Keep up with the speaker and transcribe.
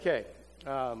Okay,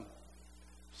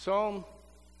 Psalm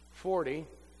 40,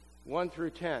 1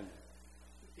 through 10.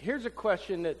 Here's a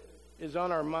question that is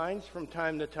on our minds from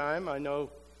time to time. I know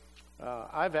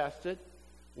I've asked it.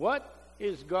 What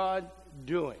is God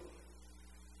doing?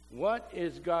 What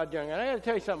is God doing? And I got to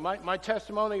tell you something. My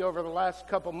testimony over the last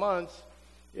couple months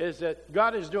is that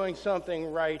God is doing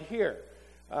something right here.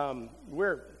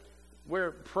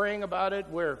 We're praying about it.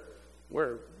 We're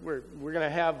going to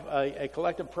have a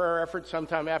collective prayer effort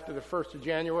sometime after the 1st of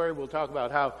January. We'll talk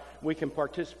about how we can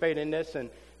participate in this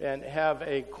and have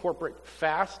a corporate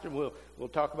fast. And we'll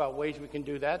talk about ways we can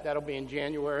do that. That'll be in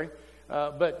January.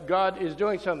 But God is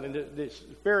doing something. The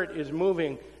Spirit is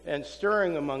moving and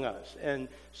stirring among us. And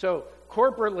so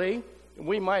corporately,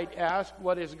 we might ask,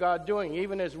 what is God doing?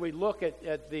 Even as we look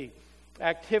at the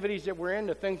activities that we're in,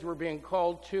 the things we're being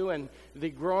called to, and the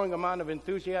growing amount of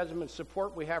enthusiasm and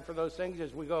support we have for those things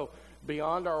as we go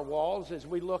beyond our walls, as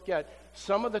we look at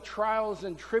some of the trials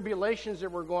and tribulations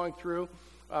that we're going through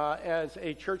as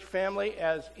a church family,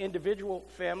 as individual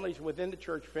families within the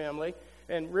church family,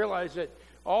 and realize that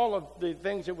all of the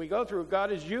things that we go through,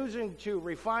 God is using to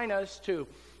refine us, to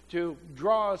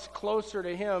draw us closer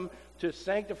to Him, to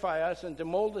sanctify us, and to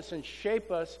mold us and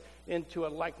shape us into a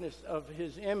likeness of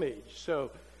His image. So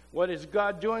what is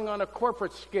God doing on a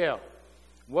corporate scale?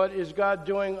 What is God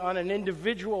doing on an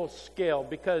individual scale?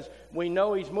 Because we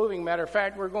know He's moving. Matter of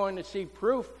fact, we're going to see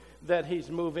proof that He's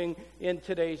moving in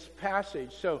today's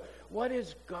passage. So what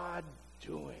is God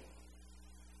doing?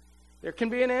 There can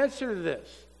be an answer to this.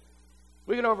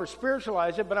 We can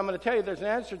over-spiritualize it, but I'm going to tell you there's an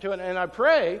answer to it. And I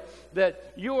pray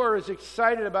that you are as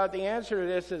excited about the answer to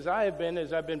this as I have been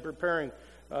as I've been preparing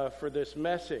for this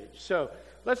message. So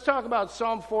let's talk about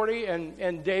Psalm 40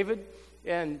 and David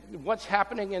and what's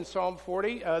happening in Psalm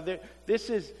 40. This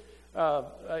is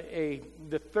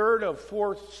the third of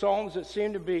four psalms that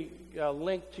seem to be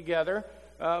linked together.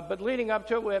 But leading up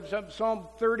to it, we have Psalm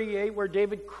 38 where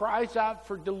David cries out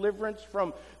for deliverance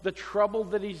from the trouble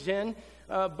that he's in.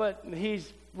 But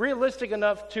he's realistic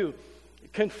enough to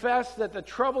confess that the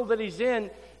trouble that he's in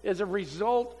is a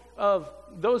result of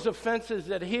those offenses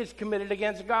that he has committed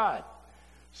against God.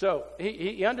 So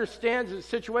he understands the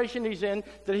situation he's in,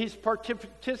 that he's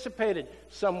participated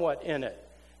somewhat in it.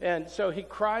 And so he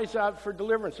cries out for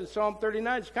deliverance. In Psalm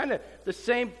 39, it's kind of the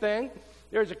same thing.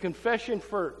 There's a confession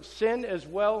for sin as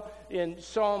well in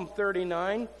Psalm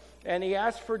 39. And he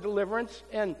asks for deliverance.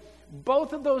 And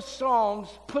both of those psalms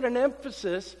put an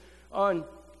emphasis on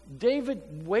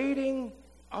David waiting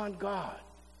on God.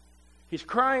 He's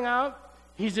crying out.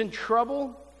 He's in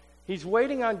trouble. He's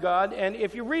waiting on God. And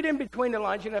if you read in between the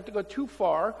lines, you don't have to go too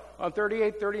far on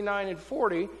 38, 39, and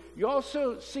 40. You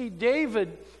also see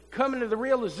David coming to the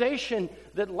realization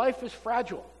that life is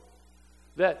fragile,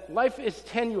 that life is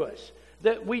tenuous,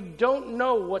 that we don't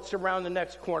know what's around the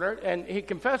next corner. And he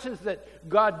confesses that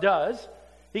God does.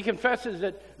 He confesses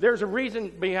that there's a reason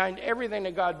behind everything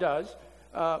that God does,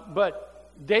 but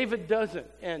David doesn't.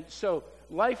 And so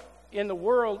life in the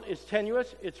world is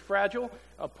tenuous, it's fragile.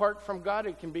 Apart from God,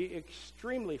 it can be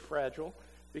extremely fragile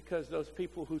because those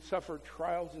people who suffer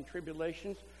trials and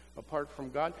tribulations apart from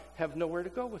God have nowhere to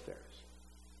go with theirs.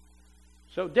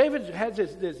 So David has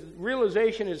this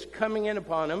realization is coming in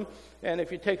upon him, and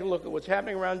if you take a look at what's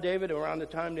happening around David, around the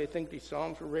time they think these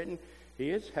psalms were written,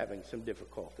 he is having some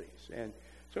difficulties. And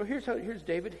so here's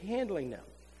David handling them.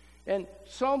 And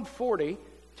Psalm 40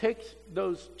 takes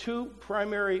those two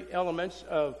primary elements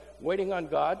of waiting on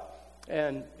God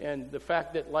and the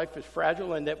fact that life is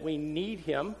fragile and that we need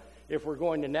Him if we're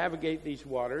going to navigate these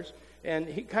waters. And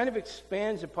he kind of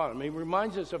expands upon them. He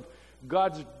reminds us of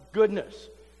God's goodness.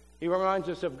 He reminds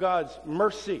us of God's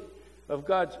mercy, of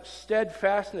God's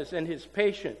steadfastness and His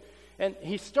patience. And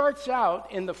he starts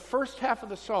out in the first half of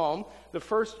the psalm, the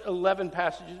first 11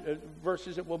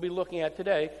 verses that we'll be looking at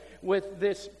today, with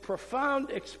this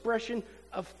profound expression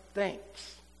of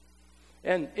thanks.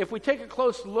 And if we take a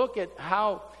close look at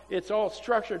how it's all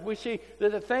structured, we see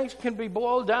that the thanks can be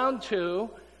boiled down to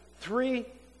three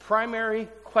primary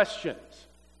questions.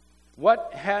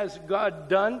 What has God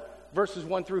done? Verses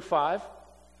 1 through 5.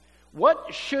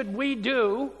 What should we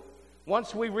do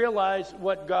once we realize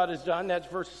what God has done? That's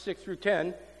verses 6 through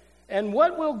 10. And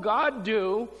what will God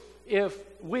do if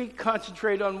we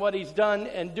concentrate on what He's done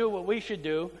and do what we should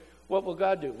do? What will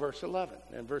God do? Verse 11.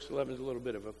 And verse 11 is a little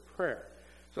bit of a prayer.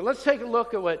 So let's take a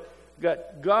look at what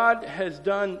God has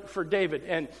done for David.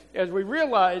 And as we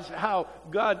realize how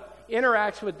God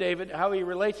interacts with David, how He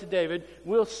relates to David,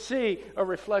 we'll see a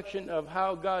reflection of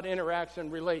how God interacts and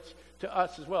relates to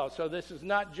us as well. So this is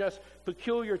not just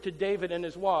peculiar to David and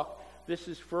his walk. This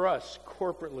is for us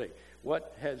corporately.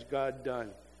 What has God done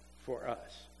for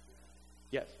us?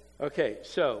 Yes. Okay,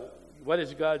 so what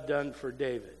has God done for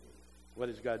David? What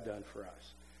has God done for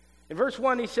us? In verse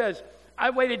 1, he says, I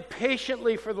waited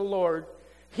patiently for the Lord.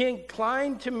 He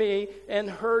inclined to me and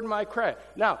heard my cry.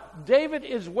 Now, David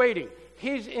is waiting.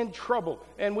 He's in trouble.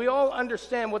 And we all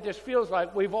understand what this feels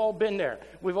like. We've all been there.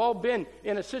 We've all been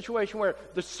in a situation where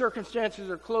the circumstances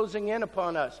are closing in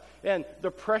upon us. And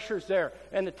the pressure's there.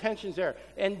 And the tension's there.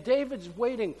 And David's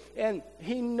waiting. And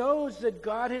he knows that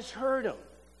God has heard him.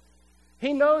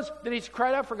 He knows that he's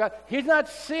cried out for God. He's not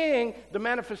seeing the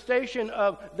manifestation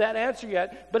of that answer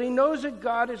yet. But he knows that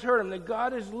God has heard him. That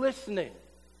God is listening.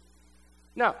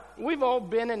 Now, we've all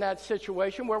been in that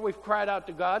situation where we've cried out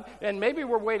to God, and maybe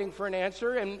we're waiting for an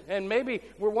answer, and maybe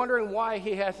we're wondering why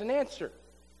he hasn't answered.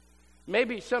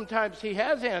 Maybe sometimes he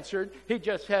has answered, he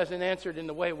just hasn't answered in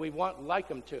the way we like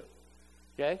him to.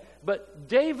 Okay? But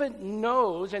David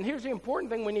knows, and here's the important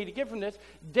thing we need to get from this,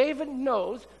 David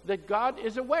knows that God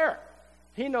is aware.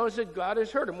 He knows that God has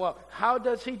heard him. Well, how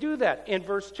does he do that? In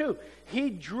verse 2, he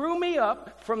drew me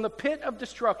up from the pit of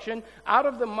destruction, out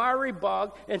of the miry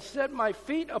bog, and set my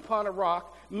feet upon a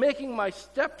rock, making my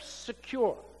steps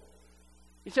secure.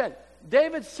 He said,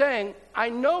 David's saying, I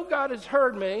know God has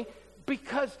heard me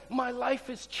because my life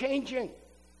is changing.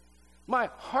 My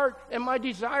heart and my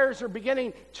desires are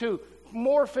beginning to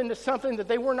morph into something that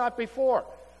they were not before.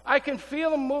 I can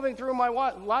feel them moving through my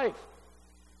life.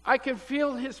 I can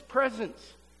feel his presence.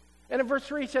 And in verse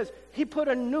 3 he says, he put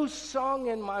a new song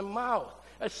in my mouth,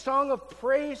 a song of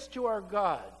praise to our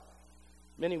God.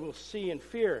 Many will see and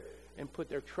fear and put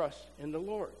their trust in the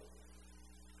Lord.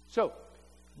 So,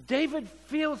 David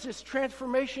feels this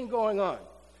transformation going on.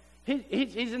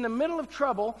 He's in the middle of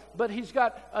trouble, but he's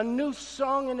got a new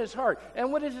song in his heart.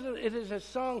 And what is it? It is a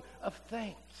song of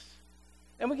thanks.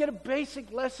 And we get a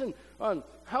basic lesson on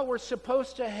how we're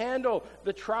supposed to handle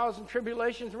the trials and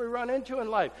tribulations we run into in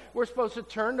life. We're supposed to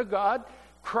turn to God,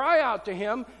 cry out to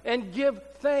him, and give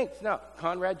thanks. Now,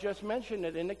 Conrad just mentioned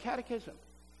it in the Catechism.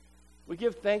 We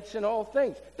give thanks in all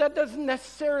things. That doesn't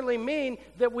necessarily mean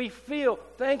that we feel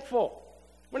thankful.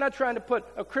 We're not trying to put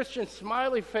a Christian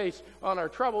smiley face on our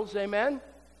troubles, amen?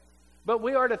 But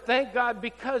we are to thank God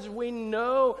because we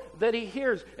know that he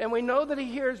hears. And we know that he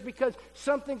hears because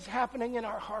something's happening in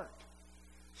our heart.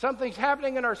 Something's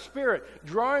happening in our spirit,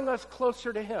 drawing us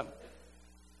closer to him.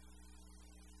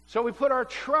 So we put our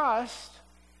trust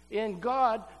in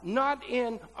God, not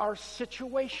in our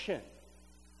situation.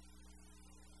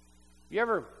 You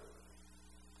ever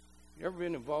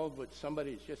been involved with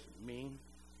somebody who's just mean?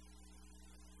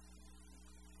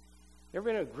 You ever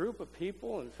been in a group of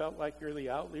people and felt like you're the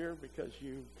outlier because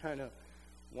you kind of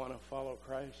want to follow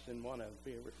Christ and want to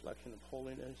be a reflection of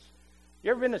holiness?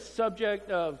 You ever been a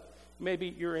subject of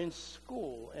maybe you're in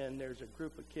school and there's a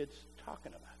group of kids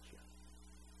talking about you?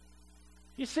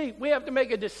 You see, we have to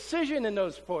make a decision in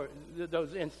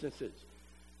those instances.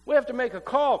 We have to make a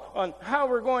call on how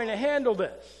we're going to handle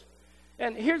this.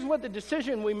 And here's what the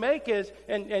decision we make is,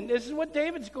 and this is what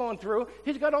David's going through.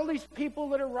 He's got all these people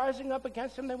that are rising up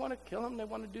against him. They want to kill him. They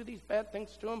want to do these bad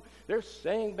things to him. They're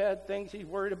saying bad things. He's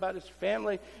worried about his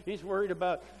family. He's worried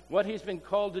about what he's been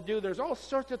called to do. There's all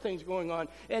sorts of things going on.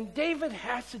 And David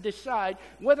has to decide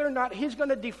whether or not he's going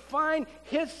to define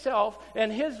himself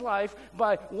and his life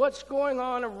by what's going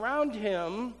on around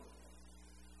him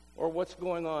or what's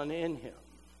going on in him.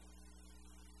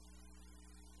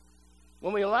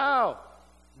 When we allow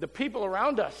the people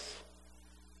around us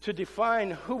to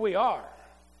define who we are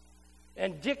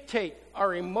and dictate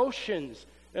our emotions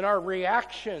and our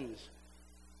reactions,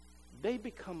 they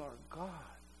become our God.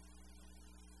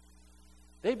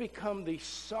 They become the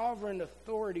sovereign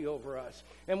authority over us.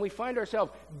 And we find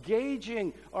ourselves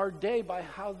gauging our day by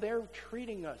how they're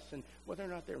treating us and whether or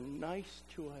not they're nice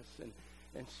to us.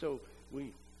 And so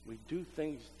we do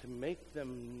things to make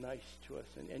them nice to us.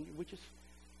 And we just...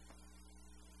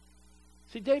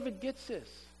 See, David gets this.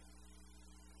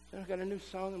 So I've got a new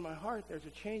song in my heart. There's a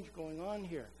change going on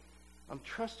here. I'm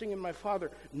trusting in my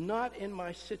Father, not in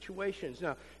my situations.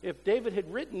 Now, if David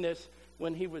had written this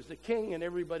when he was the king and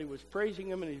everybody was praising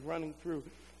him and he's running through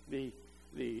the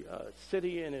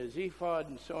city in his ephod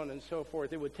and so on and so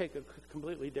forth, it would take a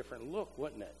completely different look,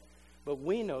 wouldn't it? But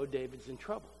we know David's in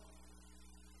trouble.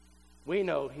 We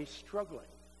know he's struggling.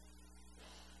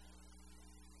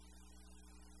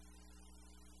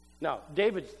 Now,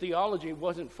 David's theology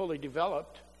wasn't fully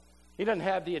developed. He doesn't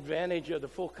have the advantage of the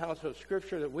full counsel of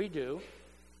Scripture that we do.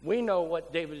 We know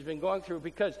what David has been going through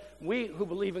because we who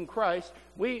believe in Christ,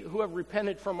 we who have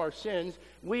repented from our sins,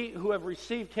 we who have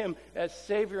received him as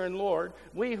Savior and Lord,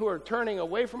 we who are turning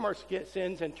away from our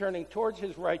sins and turning towards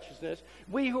his righteousness,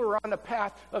 we who are on a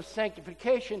path of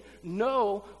sanctification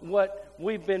know what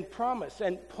we've been promised.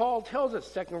 And Paul tells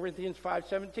us, 2 Corinthians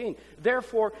 5:17,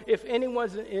 therefore, if anyone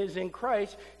is in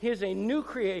Christ, he is a new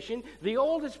creation. The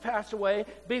old has passed away.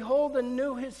 Behold, the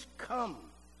new has come.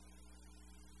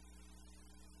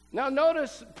 Now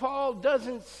notice Paul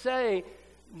doesn't say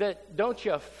that, don't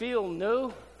you feel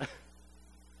new?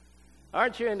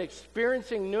 Aren't you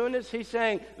experiencing newness? He's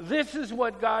saying, this is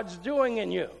what God's doing in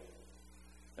you.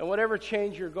 And whatever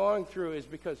change you're going through is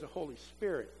because the Holy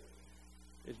Spirit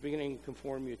is beginning to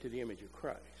conform you to the image of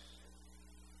Christ.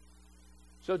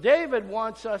 So David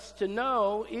wants us to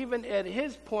know, even at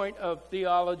his point of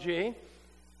theology,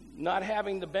 not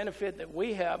having the benefit that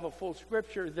we have of full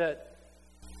Scripture, that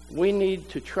we need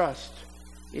to trust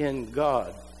in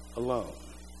God alone.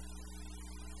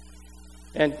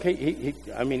 And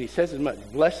he says as much.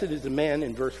 Blessed is the man,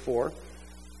 in verse 4,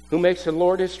 who makes the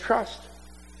Lord his trust,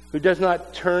 who does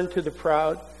not turn to the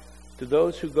proud, to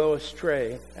those who go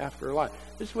astray after a lie.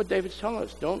 This is what David's telling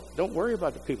us. Don't worry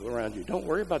about the people around you. Don't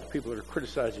worry about the people that are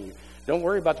criticizing you. Don't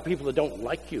worry about the people that don't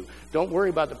like you. Don't worry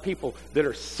about the people that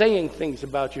are saying things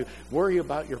about you. Worry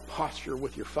about your posture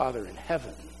with your Father in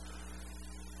heaven.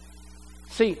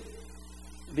 See,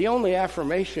 the only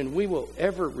affirmation we will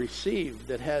ever receive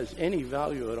that has any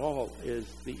value at all is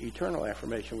the eternal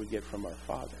affirmation we get from our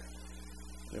Father.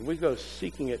 If we go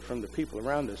seeking it from the people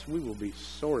around us, we will be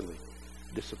sorely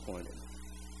disappointed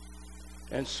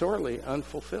and sorely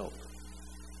unfulfilled.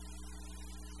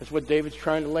 That's what David's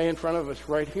trying to lay in front of us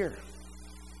right here.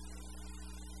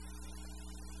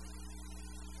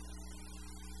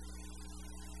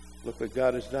 Look what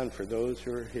God has done for those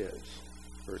who are his.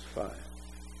 Verse 5.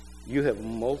 You have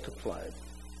multiplied,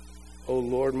 O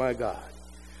Lord my God,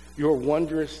 your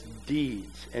wondrous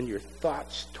deeds and your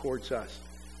thoughts towards us.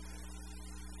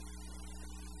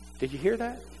 Did you hear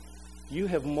that? You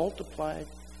have multiplied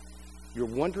your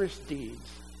wondrous deeds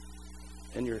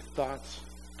and your thoughts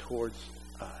towards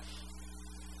us.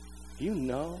 Do you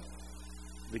know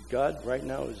that God right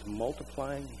now is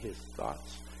multiplying his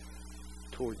thoughts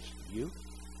towards you?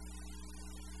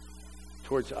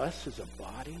 Towards us as a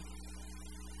body?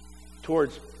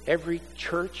 Towards every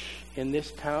church in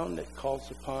this town that calls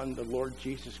upon the Lord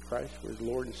Jesus Christ for his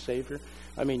Lord and Savior.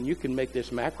 I mean, you can make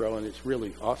this macro, and it's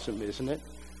really awesome, isn't it?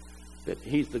 That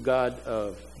he's the God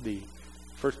of the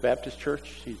First Baptist Church.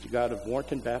 He's the God of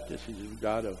Warrenton Baptist. He's the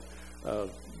God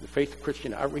of the Faith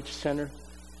Christian Outreach Center.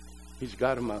 He's the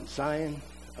God of Mount Zion,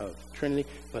 of Trinity.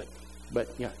 But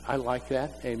yeah, I like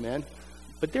that. Amen.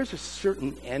 But there's a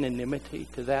certain anonymity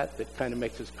to that kind of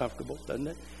makes us comfortable, doesn't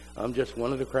it? I'm just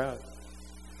one of the crowd.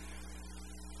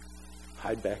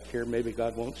 Hide back here. Maybe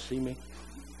God won't see me.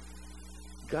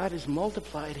 God has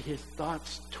multiplied his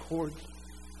thoughts towards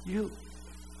you.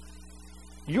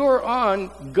 You're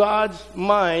on God's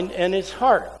mind and his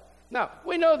heart. Now,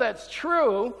 we know that's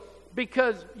true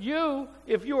because you,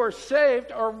 if you are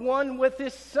saved, are one with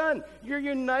his Son. You're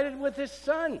united with his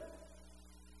Son.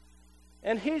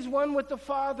 And he's one with the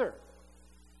Father.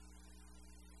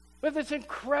 With this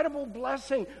incredible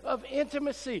blessing of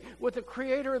intimacy with the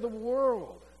Creator of the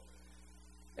world.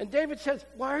 And David says,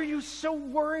 why are you so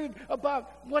worried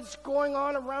about what's going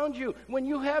on around you when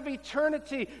you have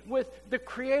eternity with the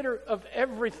Creator of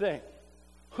everything,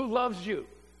 who loves you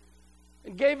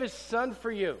and gave his Son for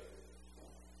you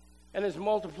and is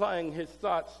multiplying his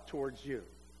thoughts towards you?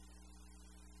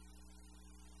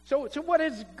 So what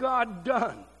has God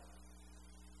done?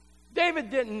 David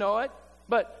didn't know it,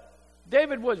 but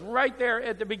David was right there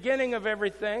at the beginning of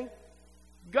everything.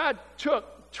 God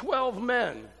took 12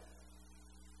 men,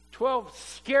 12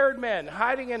 scared men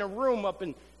hiding in a room up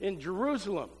in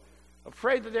Jerusalem,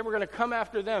 afraid that they were going to come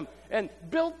after them, and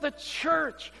built the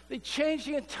church. They changed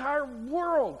the entire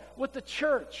world with the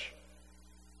church.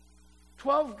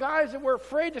 12 guys that were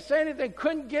afraid to say anything,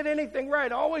 couldn't get anything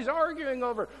right, always arguing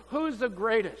over who's the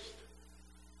greatest.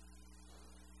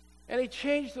 And he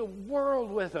changed the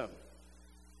world with them.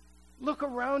 Look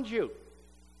around you.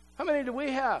 How many do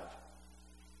we have?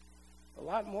 A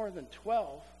lot more than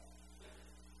 12.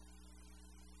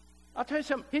 I'll tell you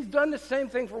something. He's done the same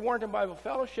thing for Warrenton Bible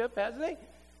Fellowship, hasn't he?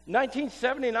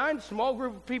 1979, small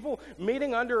group of people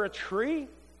meeting under a tree.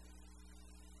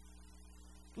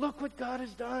 Look what God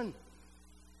has done.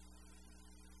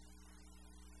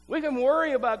 We can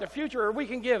worry about the future, or we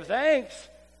can give thanks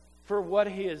for what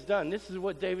he has done. This is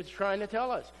what David's trying to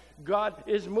tell us. God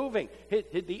is moving.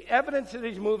 The evidence that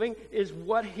he's moving is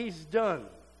what he's done.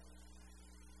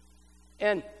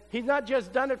 And he's not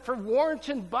just done it for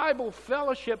Warrenton Bible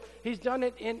Fellowship. He's done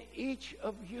it in each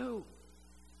of you.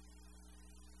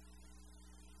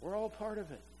 We're all part of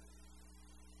it.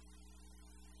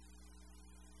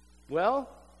 Well,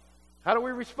 how do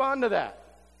we respond to that?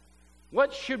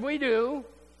 What should we do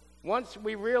once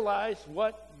we realize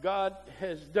what God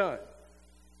has done?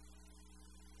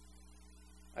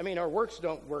 I mean, our works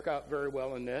don't work out very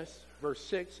well in this. Verse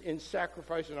 6, in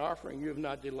sacrifice and offering you have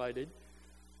not delighted.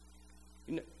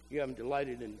 You haven't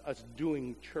delighted in us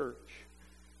doing church.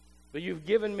 But you've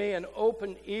given me an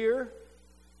open ear.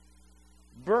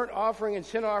 Burnt offering and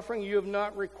sin offering you have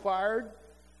not required.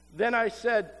 Then I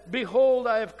said, behold,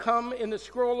 I have come. In the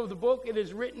scroll of the book it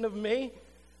is written of me.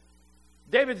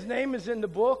 David's name is in the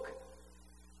book.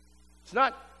 It's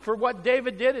not for what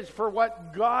David did, it's for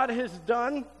what God has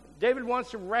done. David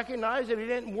wants to recognize that he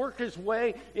didn't work his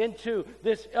way into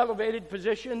this elevated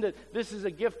position, that this is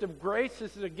a gift of grace,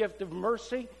 this is a gift of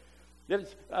mercy, that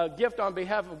it's a gift on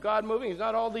behalf of God moving. It's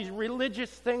not all these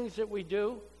religious things that we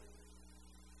do.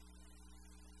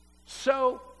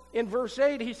 So, in verse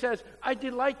 8, he says, I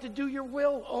delight to do your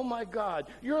will, oh my God.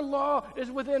 Your law is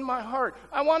within my heart.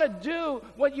 I want to do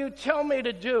what you tell me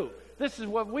to do. This is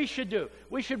what we should do.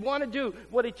 We should want to do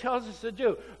what he tells us to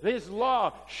do. His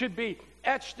law should be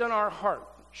etched in our heart,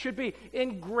 should be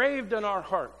engraved in our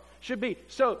heart, should be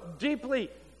so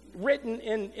deeply written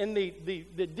in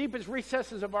the deepest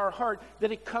recesses of our heart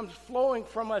that it comes flowing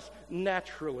from us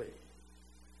naturally.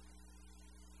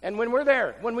 And when we're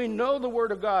there, when we know the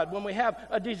Word of God, when we have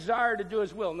a desire to do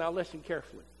His will, now listen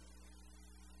carefully.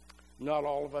 Not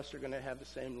all of us are going to have the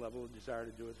same level of desire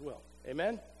to do His will.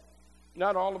 Amen?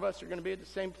 Not all of us are going to be at the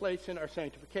same place in our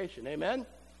sanctification. Amen?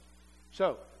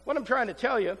 So, what I'm trying to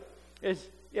tell you is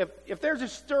if there's a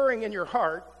stirring in your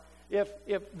heart, if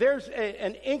there's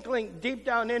an inkling deep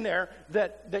down in there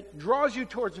that draws you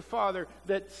towards the Father,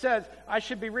 that says, I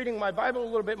should be reading my Bible a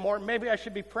little bit more, maybe I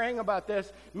should be praying about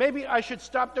this, maybe I should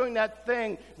stop doing that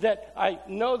thing that I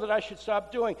know that I should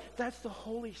stop doing, that's the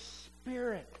Holy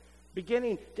Spirit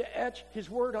beginning to etch His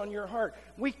Word on your heart.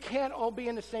 We can't all be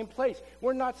in the same place.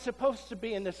 We're not supposed to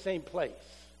be in the same place.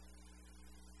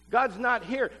 God's not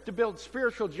here to build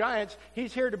spiritual giants.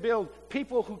 He's here to build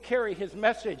people who carry His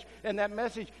message, and that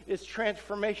message is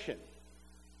transformation.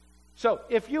 So,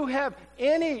 if you have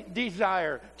any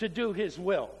desire to do His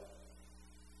will,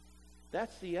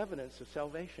 that's the evidence of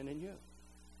salvation in you.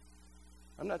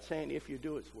 I'm not saying if you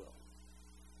do His will.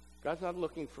 God's not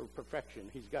looking for perfection.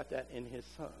 He's got that in His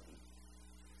Son.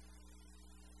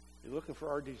 He's looking for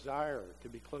our desire to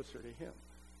be closer to Him.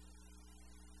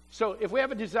 So if we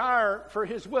have a desire for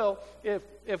His will,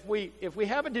 if we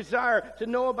have a desire to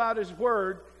know about His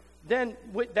Word, then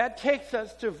that takes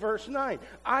us to verse 9.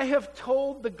 I have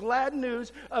told the glad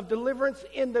news of deliverance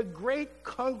in the great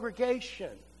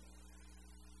congregation.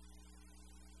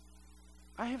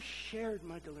 I have shared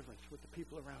my deliverance with the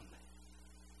people around me.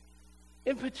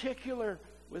 In particular,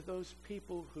 with those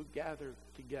people who gather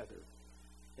together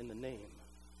in the name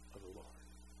of the Lord.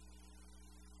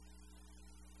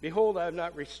 Behold, I have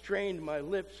not restrained my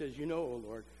lips, as you know, O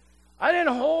Lord. I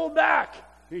didn't hold back,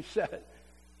 he said.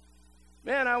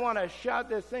 Man, I want to shout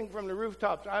this thing from the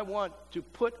rooftops. I want to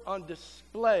put on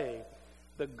display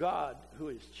the God who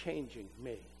is changing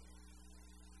me.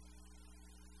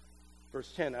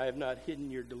 Verse 10, I have not hidden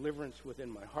your deliverance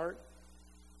within my heart.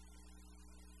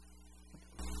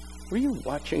 Were you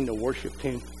watching the worship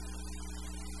team?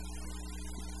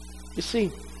 You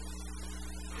see,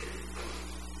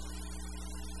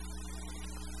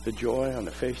 the joy on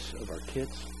the face of our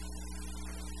kids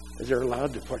as they're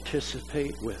allowed to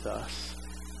participate with us,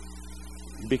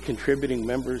 be contributing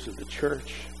members of the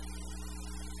church.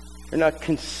 They're not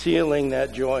concealing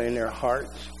that joy in their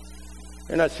hearts.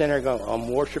 They're not saying there going, I'm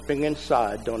worshiping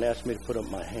inside, don't ask me to put up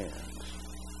my hands.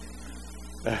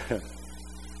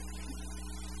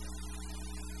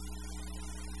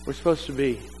 We're supposed to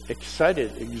be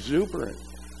excited, exuberant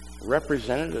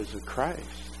representatives of Christ.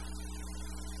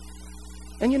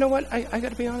 And you know what? I got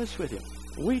to be honest with you.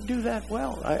 We do that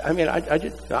well.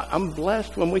 I'm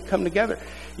blessed when we come together.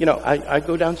 You know, I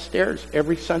go downstairs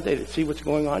every Sunday to see what's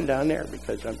going on down there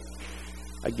because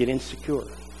I get insecure.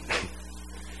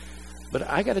 But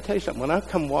I got to tell you something. When I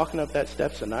come walking up that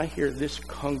steps and I hear this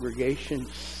congregation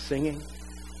singing,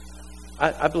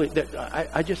 I believe that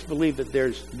I just believe that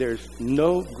there's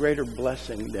no greater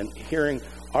blessing than hearing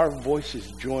our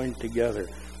voices joined together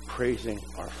praising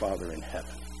our Father in heaven.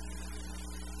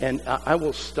 And I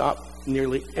will stop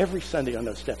nearly every Sunday on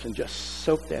those steps and just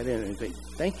soak that in and think,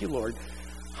 thank you, Lord.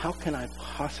 How can I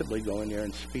possibly go in there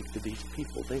and speak to these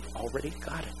people? They've already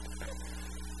got it.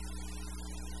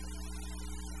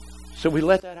 So we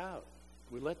let that out.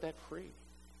 We let that free.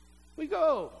 We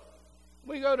go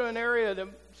to an area that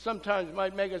sometimes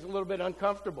might make us a little bit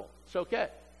uncomfortable. It's okay.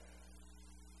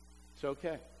 It's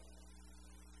okay.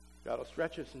 God will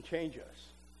stretch us and change us.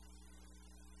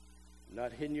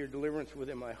 Not hidden your deliverance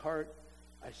within my heart.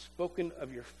 I've spoken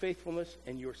of your faithfulness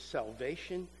and your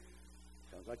salvation.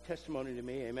 Sounds like testimony to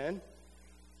me, amen?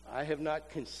 I have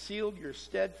not concealed your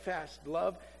steadfast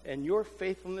love and your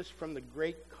faithfulness from the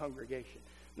great congregation.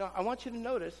 Now, I want you to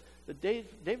notice that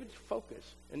David's focus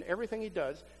in everything he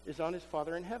does is on his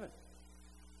Father in heaven.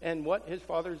 And what his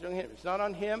Father is doing him. It's not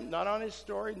on him, not on his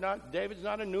story. David's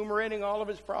not enumerating all of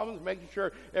his problems, making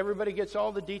sure everybody gets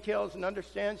all the details and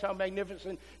understands how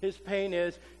magnificent his pain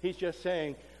is. He's just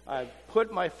saying, I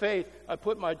put my faith, I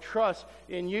put my trust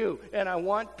in you, and I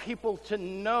want people to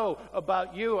know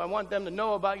about you. I want them to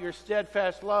know about your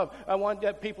steadfast love. I want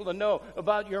people to know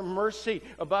about your mercy,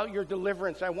 about your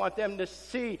deliverance. I want them to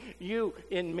see you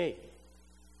in me.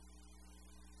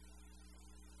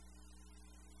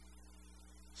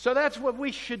 So that's what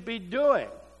we should be doing.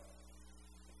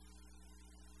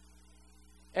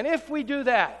 And if we do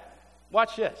that,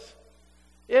 watch this.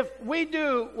 If we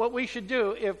do what we should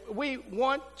do, if we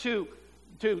want to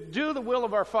do the will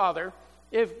of our Father,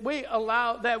 if we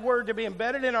allow that word to be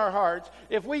embedded in our hearts,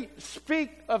 if we speak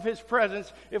of his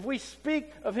presence, if we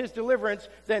speak of his deliverance,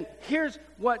 then here's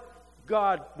what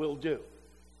God will do.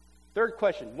 Third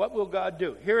question, what will God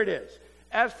do? Here it is.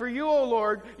 As for you, O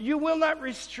Lord, you will not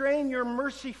restrain your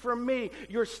mercy from me.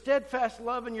 Your steadfast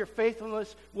love and your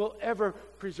faithfulness will ever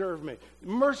preserve me.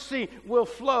 Mercy will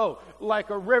flow like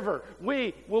a river.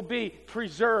 We will be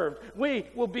preserved. We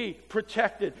will be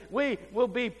protected. We will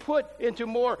be put into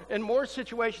more and more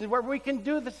situations where we can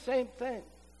do the same thing.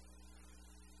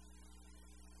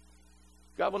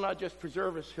 God will not just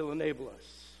preserve us, he'll enable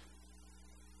us.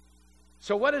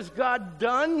 So what has God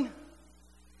done?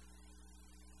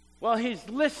 Well, he's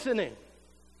listening.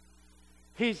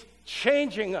 He's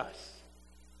changing us.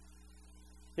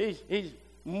 He's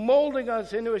molding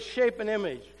us into a shape and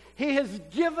image. He has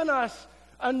given us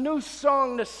a new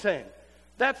song to sing.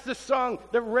 That's the song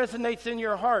that resonates in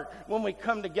your heart when we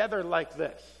come together like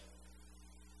this.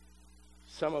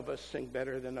 Some of us sing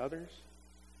better than others.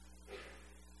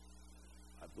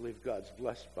 I believe God's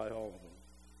blessed by all of them.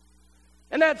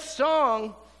 And that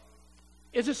song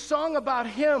is a song about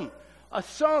him. A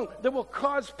song that will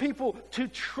cause people to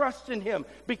trust in him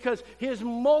because he is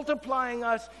multiplying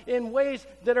us in ways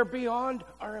that are beyond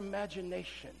our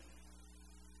imagination.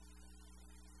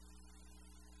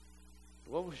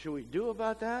 What should we do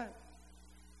about that?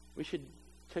 We should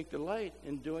take delight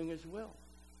in doing his will.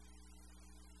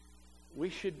 We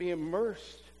should be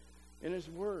immersed in his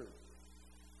word.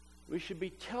 We should be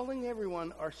telling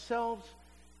everyone, ourselves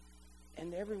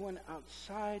and everyone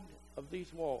outside of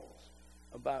these walls,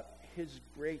 about his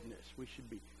greatness. We should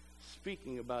be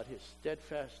speaking about his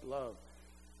steadfast love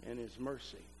and his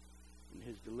mercy and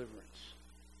his deliverance.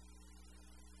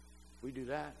 If we do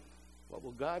that, what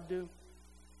will God do?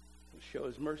 He'll show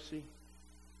his mercy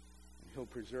and he'll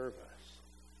preserve us.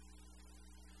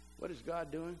 What is God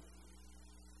doing?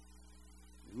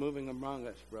 He's moving among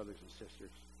us, brothers and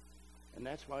sisters. And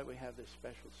that's why we have this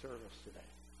special service today.